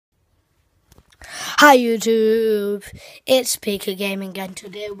Hi YouTube, it's Pika Gaming and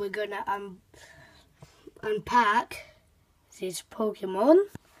today we're gonna unpack these Pokemon,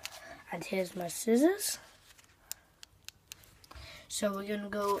 and here's my scissors. So we're gonna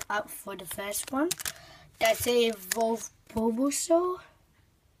go up for the first one. That's a Evolved Bulbasaur.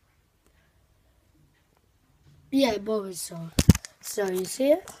 Yeah, Bulbasaur. So you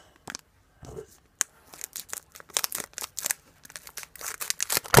see it?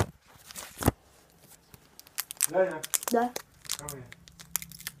 Ляня, Да. ко мне.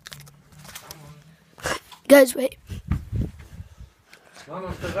 Guys, wait.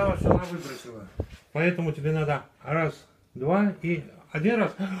 Мама сказала, что она выбросила. Поэтому тебе надо раз, два и один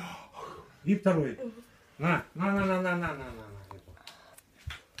раз и второй. На.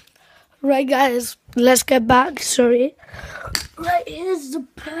 Right guys, let's get back, sorry. Right, here's the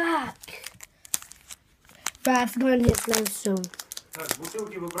pack. Right, I forgot his name soon. Так,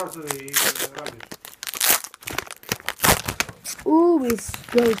 бутылки выбрасывай и рабишь. Ooh, we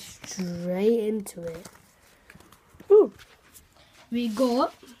go straight into it. Ooh. We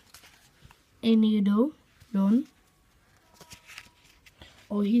got a Nido, Don.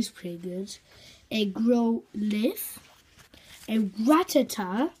 Oh, he's pretty good. A Growlithe, a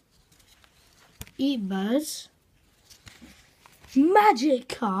Rattata, Eatbuzz,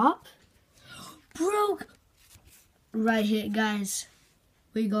 Magikarp, broke. Right here, guys.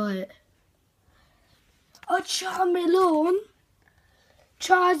 We got it. A Charmeleon,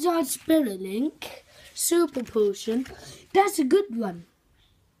 Charizard Spirit Link, Super Potion. That's a good one.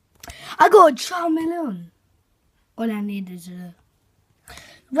 I got a Charmeleon. All I need is a...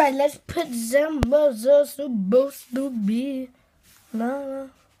 Right, let's put them where they're supposed to be.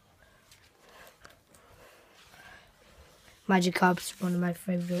 No. Magikarp's one of my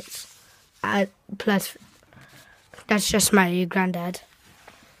favorites. Plus, that's just my granddad.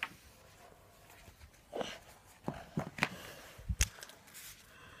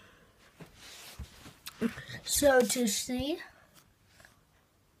 So to see,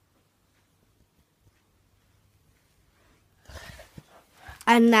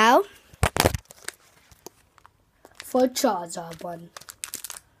 and now for Charizard one.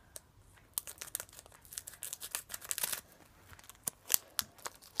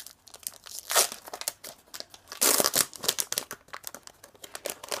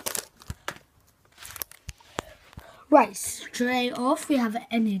 Right, straight off we have an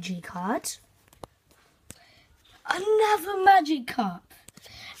energy card. Another Magikarp.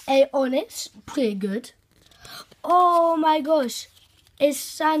 A Onyx, pretty good. Oh my gosh, it's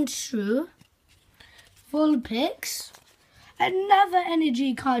Sandshrew. Vulpix. Another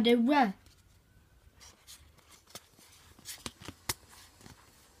energy card, a rare.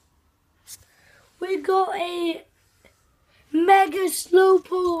 We got a Mega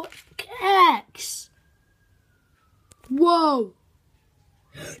Slowbro X. Whoa.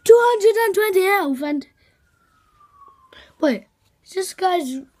 220 health and... Wait, this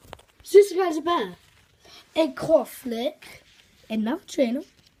guy's a bear. A Corflick, another trainer,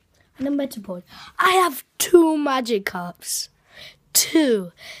 and a Metapod. I have two Magikarps.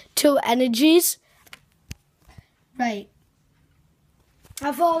 Two energies. Right.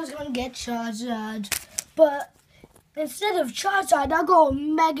 I thought I was gonna get Charizard, but instead of Charizard, I got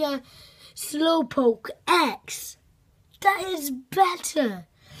Mega Slowpoke X. That is better.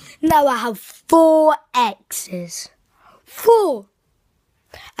 Now I have 4 X's. 4.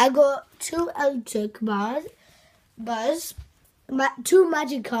 I got 2 Electric Buzz, 2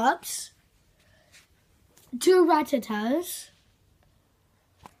 Magikarps, 2 Rattatas,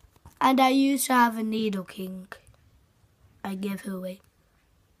 and I used to have a Nidoking. I gave her away.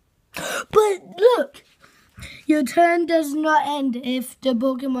 But look, your turn does not end if the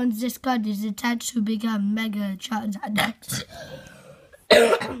Pokemon's discard is attached to become Mega Charizard.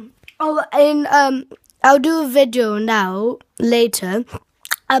 Oh, and I'll do a video now, later,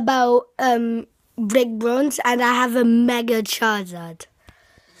 about Brick Bronze, and I have a Mega Charizard.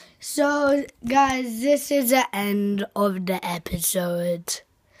 So, guys, this is the end of the episode.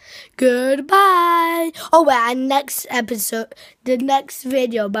 Goodbye. Oh, wait, and next episode, the next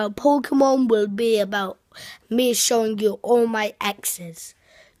video about Pokemon will be about me showing you all my exes.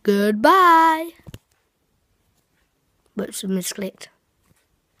 Goodbye. Whoops, I misclicked.